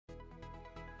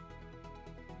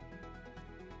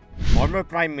Former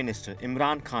Prime Minister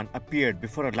Imran Khan appeared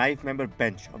before a live member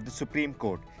bench of the Supreme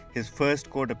Court, his first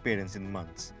court appearance in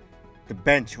months. The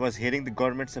bench was hearing the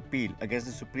government's appeal against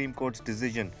the Supreme Court's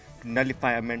decision to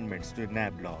nullify amendments to the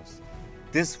NAB laws.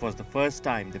 This was the first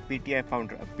time the PTI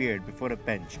founder appeared before a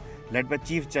bench led by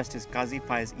Chief Justice Qazi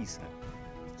Faiz Issa.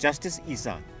 Justice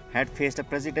Issa had faced a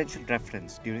presidential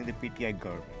reference during the PTI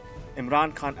government.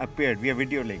 Imran Khan appeared via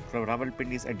video link from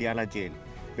Rawalpindi's Adiala jail,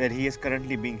 where he is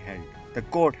currently being held. The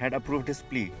court had approved his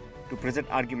plea to present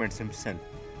arguments himself,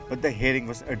 but the hearing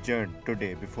was adjourned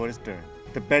today before his turn.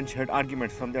 The bench heard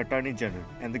arguments from the Attorney General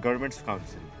and the government's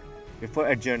counsel before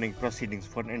adjourning proceedings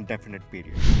for an indefinite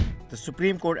period. The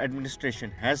Supreme Court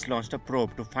administration has launched a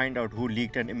probe to find out who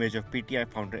leaked an image of PTI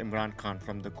founder Imran Khan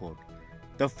from the court.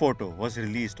 The photo was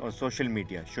released on social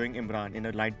media showing Imran in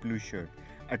a light blue shirt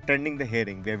attending the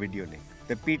hearing via video link.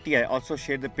 The PTI also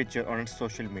shared the picture on its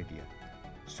social media.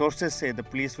 Sources say the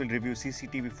police will review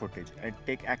CCTV footage and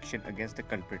take action against the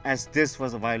culprit, as this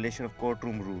was a violation of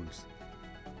courtroom rules.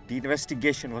 The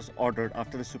investigation was ordered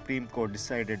after the Supreme Court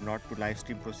decided not to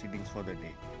livestream proceedings for the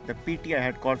day. The PTI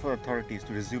had called for authorities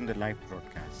to resume the live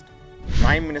broadcast.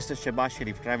 Prime Minister Shehbaz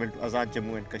Sharif travelled to Azad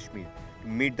Jammu and Kashmir to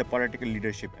meet the political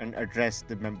leadership and address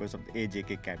the members of the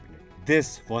AJK cabinet.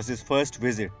 This was his first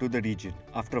visit to the region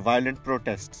after violent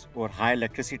protests over high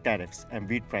electricity tariffs and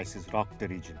wheat prices rocked the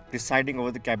region. Presiding over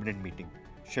the cabinet meeting,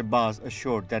 Shehbaz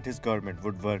assured that his government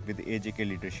would work with the AJK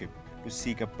leadership to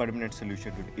seek a permanent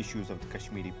solution to the issues of the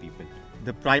Kashmiri people.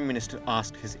 The Prime Minister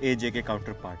asked his AJK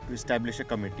counterpart to establish a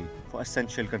committee for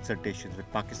essential consultations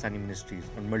with Pakistani ministries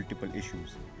on multiple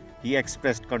issues. He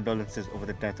expressed condolences over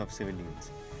the death of civilians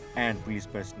and police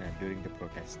personnel during the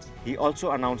protests. He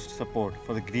also announced support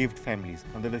for the grieved families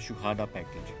under the Shuhada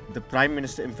package. The Prime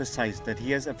Minister emphasized that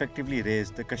he has effectively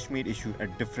raised the Kashmir issue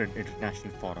at different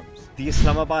international forums. The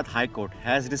Islamabad High Court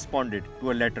has responded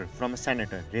to a letter from a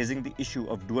senator raising the issue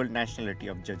of dual nationality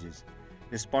of judges.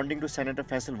 Responding to Senator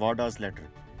Faisal Wada's letter,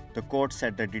 the court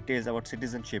said that details about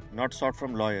citizenship not sought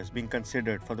from lawyers being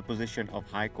considered for the position of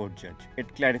High Court judge.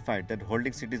 It clarified that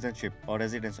holding citizenship or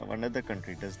residence of another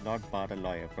country does not bar a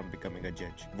lawyer from becoming a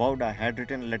judge. Wada had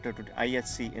written a letter to the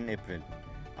IHC in April,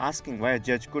 asking why a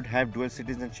judge could have dual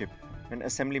citizenship when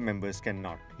assembly members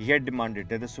cannot. He had demanded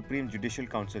that the Supreme Judicial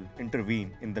Council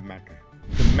intervene in the matter.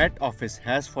 The Met Office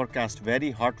has forecast very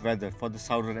hot weather for the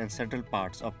southern and central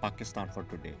parts of Pakistan for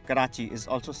today. Karachi is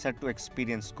also set to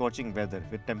experience scorching weather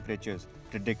with temperatures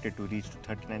predicted to reach to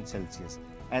 39 Celsius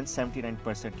and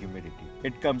 79% humidity.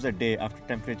 It comes a day after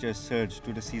temperatures surged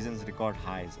to the season's record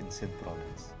highs in Sindh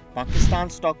province.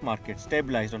 Pakistan's stock market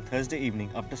stabilized on Thursday evening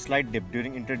after a slight dip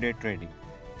during intraday trading.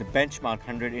 The benchmark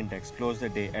 100 index closed the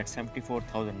day at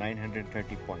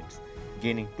 74,930 points,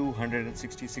 gaining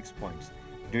 266 points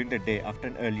during the day after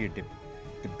an earlier dip.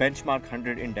 The benchmark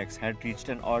 100 index had reached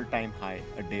an all-time high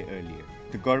a day earlier.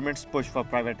 The government's push for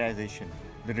privatization,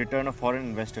 the return of foreign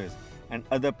investors, and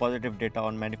other positive data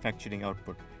on manufacturing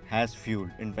output has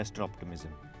fueled investor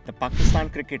optimism. The Pakistan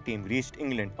cricket team reached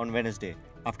England on Wednesday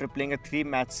after playing a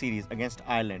 3-match series against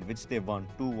Ireland, which they won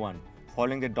 2-1.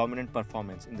 Following their dominant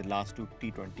performance in the last 2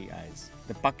 T20Is.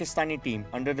 The Pakistani team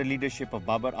under the leadership of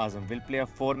Babar Azam will play a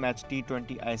 4-match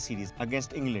T20I series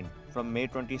against England from May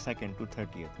 22nd to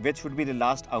 30th, which would be the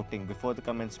last outing before the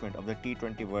commencement of the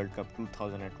T20 World Cup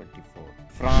 2024.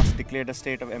 France declared a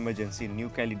state of emergency in New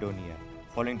Caledonia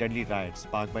following deadly riots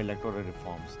sparked by electoral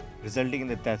reforms, resulting in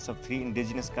the deaths of 3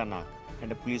 indigenous Kanak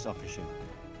and a police official.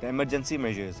 The emergency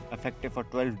measures, effective for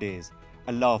 12 days,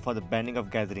 allow for the banning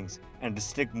of gatherings and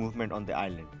restrict movement on the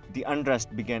island. The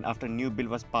unrest began after a new bill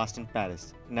was passed in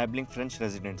Paris, enabling French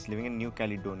residents living in New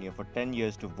Caledonia for 10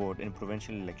 years to vote in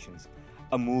provincial elections,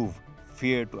 a move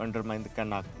feared to undermine the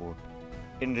Kanak vote.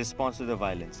 In response to the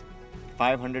violence,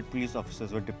 500 police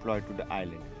officers were deployed to the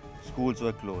island, schools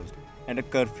were closed, and a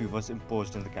curfew was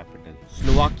imposed in the capital.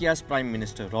 Slovakia's Prime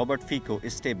Minister Robert Fico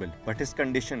is stable, but his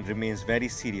condition remains very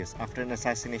serious after an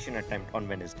assassination attempt on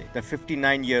Wednesday. The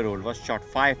 59-year-old was shot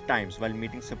 5 times while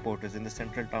meeting supporters in the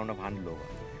central town of Hannelova.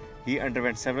 He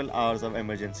underwent several hours of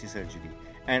emergency surgery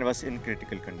and was in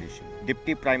critical condition.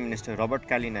 Deputy Prime Minister Robert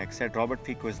Kalinak said Robert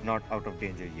Fico is not out of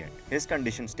danger yet. His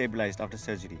condition stabilized after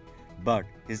surgery, but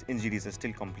his injuries are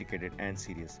still complicated and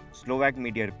serious. Slovak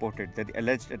media reported that the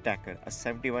alleged attacker, a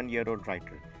 71-year-old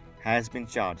writer, has been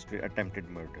charged with attempted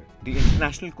murder. The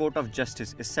International Court of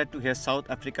Justice is set to hear South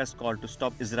Africa's call to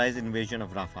stop Israel's invasion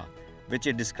of Rafah, which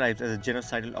it describes as a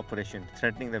genocidal operation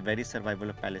threatening the very survival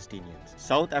of Palestinians.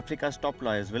 South Africa's top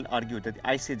lawyers will argue that the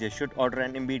ICJ should order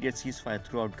an immediate ceasefire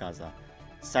throughout Gaza,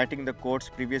 citing the court's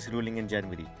previous ruling in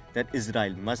January that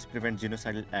Israel must prevent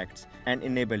genocidal acts and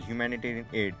enable humanitarian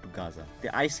aid to Gaza. The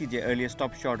ICJ earlier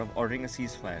stopped short of ordering a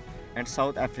ceasefire, and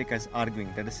South Africa is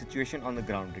arguing that the situation on the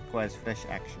ground requires fresh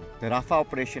action. The Rafah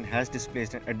operation has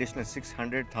displaced an additional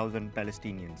 600,000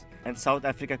 Palestinians, and South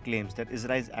Africa claims that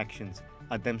Israel's actions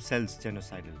are themselves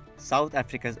genocidal. South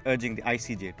Africa is urging the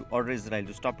ICJ to order Israel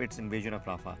to stop its invasion of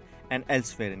Rafah and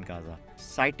elsewhere in Gaza,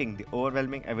 citing the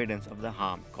overwhelming evidence of the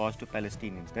harm caused to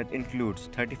Palestinians that includes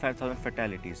 35,000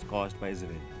 fatalities caused by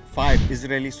Israel. 5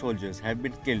 Israeli soldiers have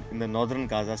been killed in the northern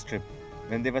Gaza Strip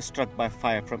when they were struck by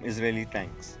fire from Israeli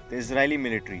tanks. The Israeli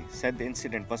military said the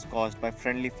incident was caused by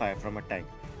friendly fire from a tank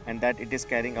and that it is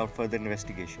carrying out further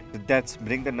investigation. The deaths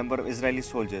bring the number of Israeli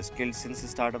soldiers killed since the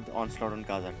start of the onslaught on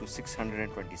Gaza to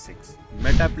 626.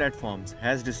 Meta Platforms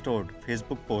has restored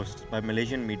Facebook posts by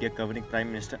Malaysian media covering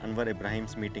Prime Minister Anwar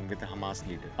Ibrahim's meeting with the Hamas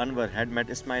leader. Anwar had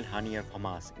met Ismail Haniyeh of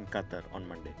Hamas in Qatar on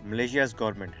Monday. Malaysia's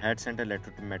government had sent a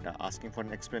letter to Meta asking for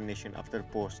an explanation after the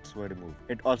posts were removed.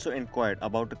 It also inquired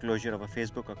about the closure of a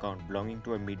Facebook account belonging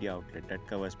to a media outlet that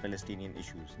covers Palestinian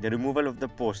issues. The removal of the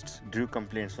posts drew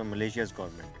complaints from Malaysia's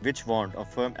government, which warned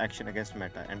of firm action against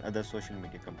Meta and other social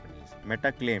media companies.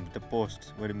 Meta claimed the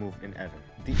posts were removed in error.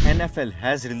 The NFL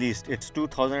has released its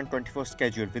 2024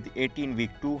 schedule with the 18-week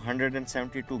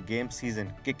 272-game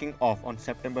season kicking off on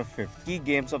September 5th. Key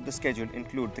games of the schedule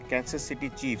include the Kansas City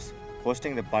Chiefs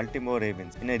hosting the Baltimore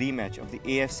Ravens in a rematch of the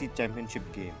AFC Championship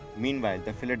game. Meanwhile,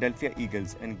 the Philadelphia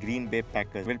Eagles and Green Bay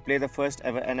Packers will play the first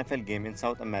ever NFL game in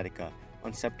South America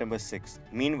on September 6th.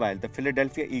 Meanwhile, the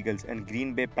Philadelphia Eagles and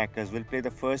Green Bay Packers will play the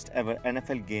first ever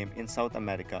NFL game in South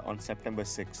America on September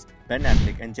 6th. Ben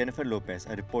Affleck and Jennifer Lopez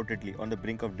are reportedly on the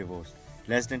brink of divorce,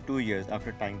 less than 2 years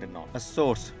after tying the knot. A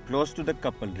source close to the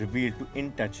couple revealed to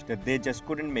In Touch that they just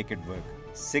couldn't make it work,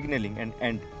 signaling an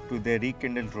end to their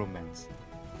rekindled romance.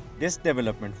 This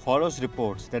development follows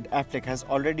reports that Affleck has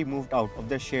already moved out of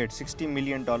their shared $60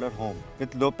 million home,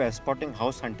 with Lopez spotting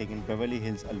house hunting in Beverly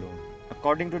Hills alone.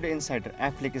 According to the insider,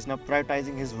 Affleck is now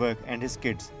prioritizing his work and his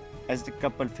kids as the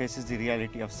couple faces the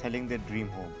reality of selling their dream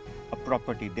home, a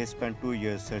property they spent 2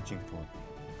 years searching for.